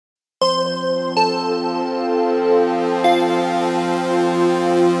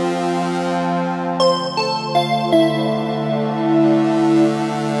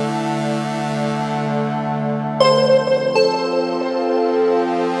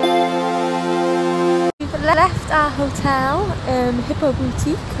left our hotel, Hippo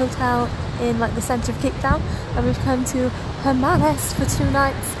Boutique Hotel in like the centre of Cape Town, and we've come to Hermanus for 2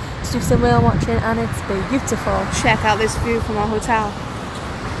 nights to do some whale watching, and it's beautiful. Check out this view from our hotel.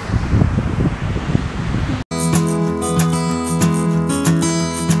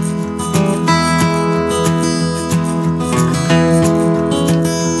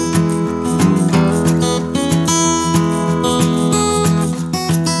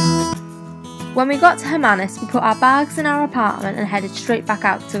 When we got to Hermanus, we put our bags in our apartment and headed straight back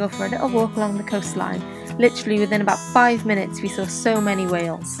out to go for a little walk along the coastline. Literally within about 5 minutes we saw so many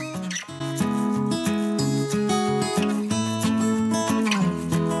whales.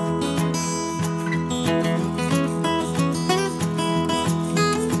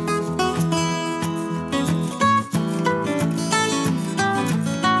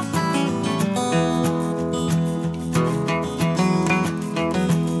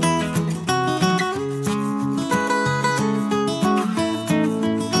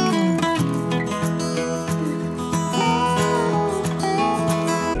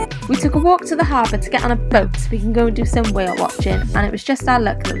 We took a walk to the harbour to get on a boat so we can go and do some whale watching, and it was just our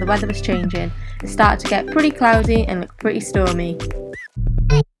luck that the weather was changing. It started to get pretty cloudy and looked pretty stormy.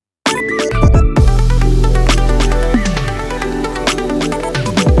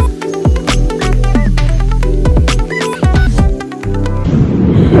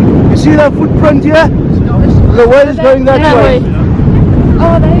 You see that footprint here? The whale is going that way.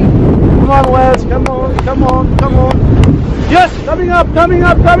 Oh, they. Come on, whales, come on, come on, come on. Yes, coming up, coming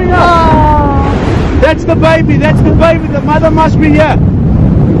up, coming up. Oh. That's the baby, the mother must be here.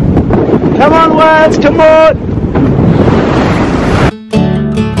 Come on, whales, come on.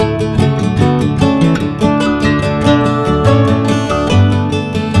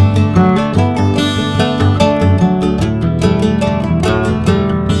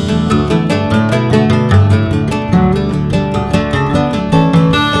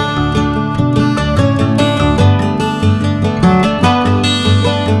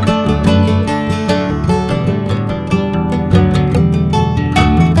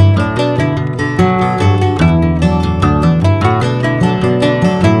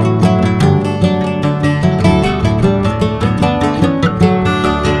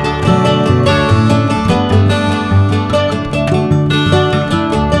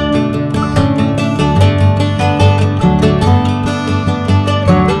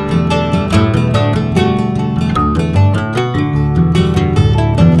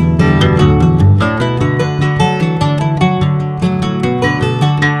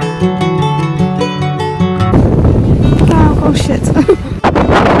 Oh shit.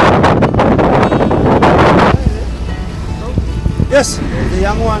 Yes, the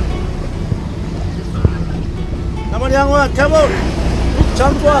young one. Come on, young one, come on.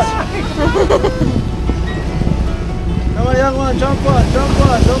 Jump one. Come on, young one, jump one, jump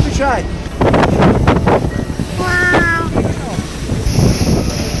one. Don't be shy. Wow.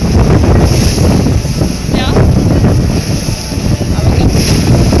 Ja.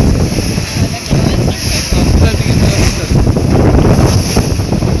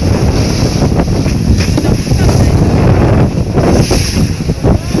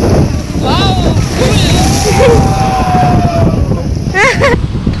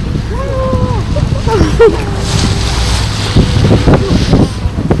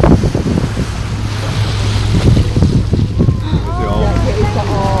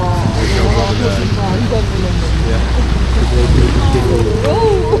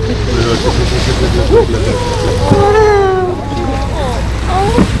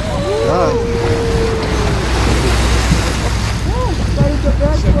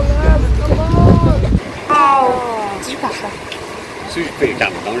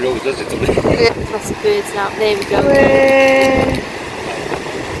 Lots of birds now. There we go.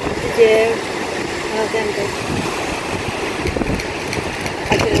 Did you? Oh, there we go.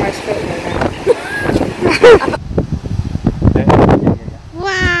 I don't know where to photo now.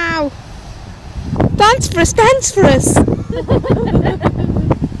 Wow. Dance for us, dance for us.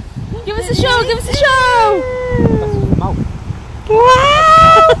 Give us a show, give us a show!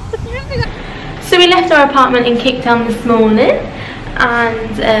 Wow. So we left our apartment in Cape Town this morning,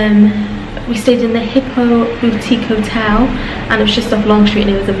 and we stayed in the Hippo Boutique Hotel, and it was just off Long Street,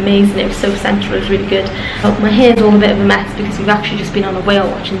 and it was amazing. It was so central, it was really good. My hair's all a bit of a mess because we've actually just been on a whale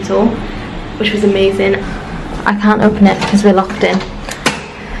watching tour, which was amazing. I can't open it because we're locked in.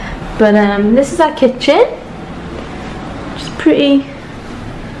 But this is our kitchen. Just pretty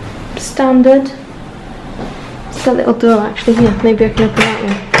standard. It's got a little door actually here. Maybe I can open that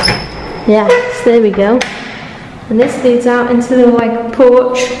one. Yes, there we go. And this leads out into the like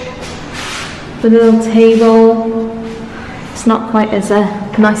porch. with a little table. It's not quite as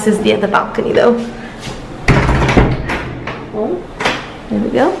nice as the other balcony though. Oh, there we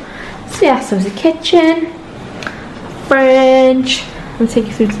go. So yeah, so there's a kitchen, fridge. I'll take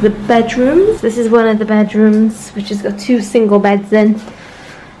you through to the bedrooms. This is one of the bedrooms, which has got 2 single beds in.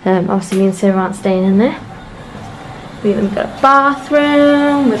 Obviously me and Sarah aren't staying in there. We've got a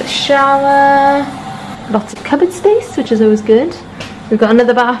bathroom with a shower. Lots of cupboard space, which is always good. We've got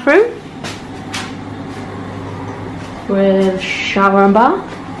another bathroom with shower and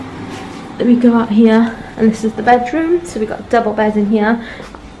bath. Then we go out here, and this is the bedroom. So we've got a double bed in here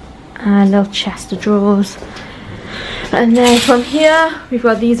and a little chest of drawers. And then from here we've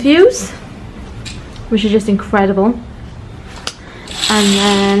got these views, which are just incredible. And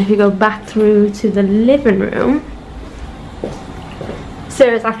then if we go back through to the living room,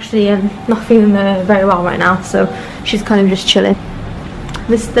 Sarah's actually not feeling very well right now, so she's kind of just chilling.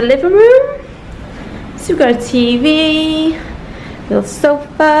 This is the living room. So we've got a TV, a little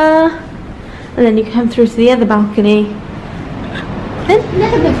sofa, and then you come through to the other balcony.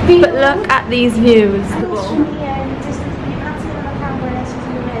 But look at these views.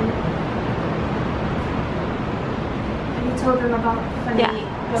 Told them about the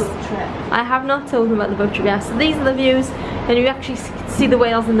boat trip. I have not told them about the boat trip yet. So these are the views, and you actually see the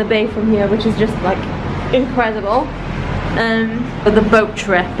whales in the bay from here, which is just like incredible. The boat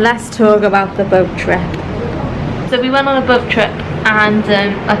trip. Let's talk about the boat trip. So we went on a boat trip, and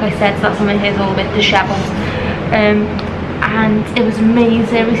like I said, so that's when my hair's all a bit disheveled. And it was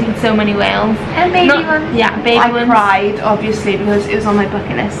amazing. We've seen so many whales. And baby ones. Yeah, baby ones. I cried, obviously, because it was on my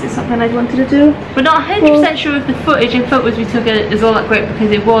bucket list. It's something I'd wanted to do. We're not 100% sure if the footage and photos we took is all that great,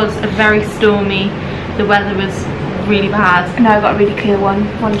 because it was a very stormy. The weather was really bad. No, I got a really clear one.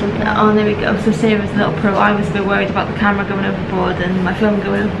 Oh, there we go. So Sarah's a little pro. I was a bit worried about the camera going overboard and my phone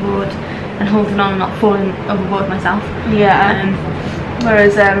going overboard and holding on and not falling overboard myself. Yeah.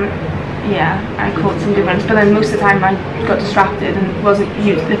 Whereas, yeah, I caught some good ones, but then most of the time I got distracted and wasn't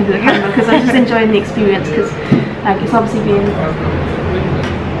used looking to the camera, because I was just enjoying the experience, because like, it's obviously been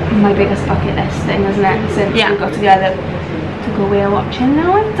my biggest bucket list thing, isn't it, since we got together to go whale watching.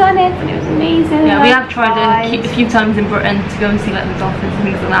 Now I've done it, and it was amazing. Yeah, we have tried a few times in Britain to go and see like the dolphins and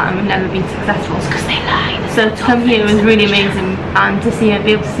things like that, and we've never been successful because they lied. So to come here was really amazing, and to be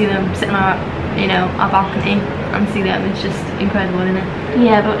able to see them sitting on our balcony and see them is just incredible, isn't it?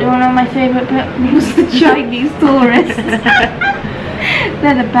 Yeah, but one of my favourite bits was the Chinese tourists.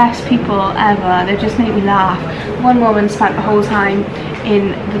 They're the best people ever. They just make me laugh. One woman spent the whole time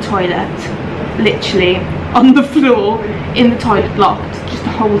in the toilet, literally on the floor in the toilet, blocked, just the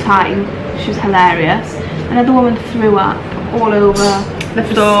whole time. She was hilarious. Another woman threw up all over the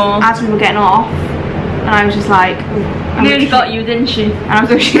floor as we were getting off, and I was just like, nearly got you, didn't she? And I was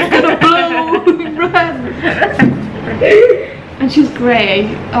like, she's gonna blow, run. And she was great.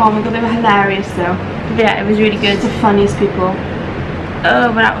 Oh my god, they were hilarious though. Yeah, it was really good. It's the funniest people.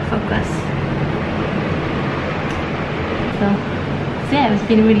 Oh, we're out of focus. So yeah, it's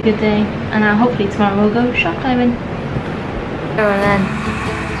been a really good day, and hopefully tomorrow we'll go shark diving.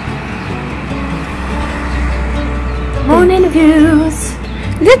 Morning views.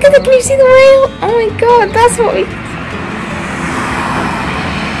 Look at the, can you see the whale? Oh my god, that's what we...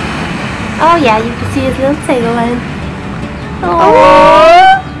 Oh yeah, you can see his little tail then.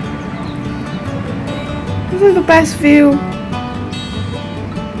 Oh, this is the best view.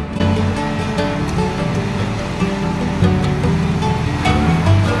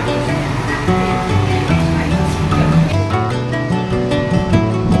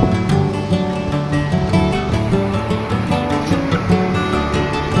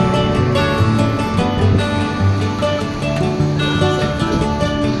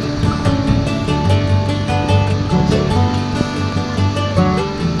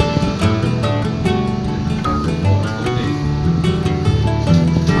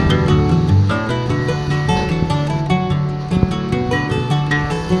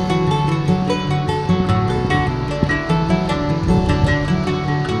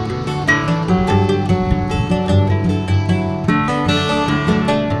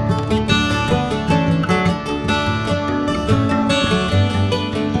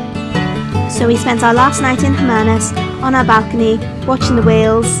 So we spent our last night in Hermanus on our balcony watching the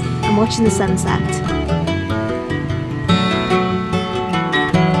whales and watching the sunset.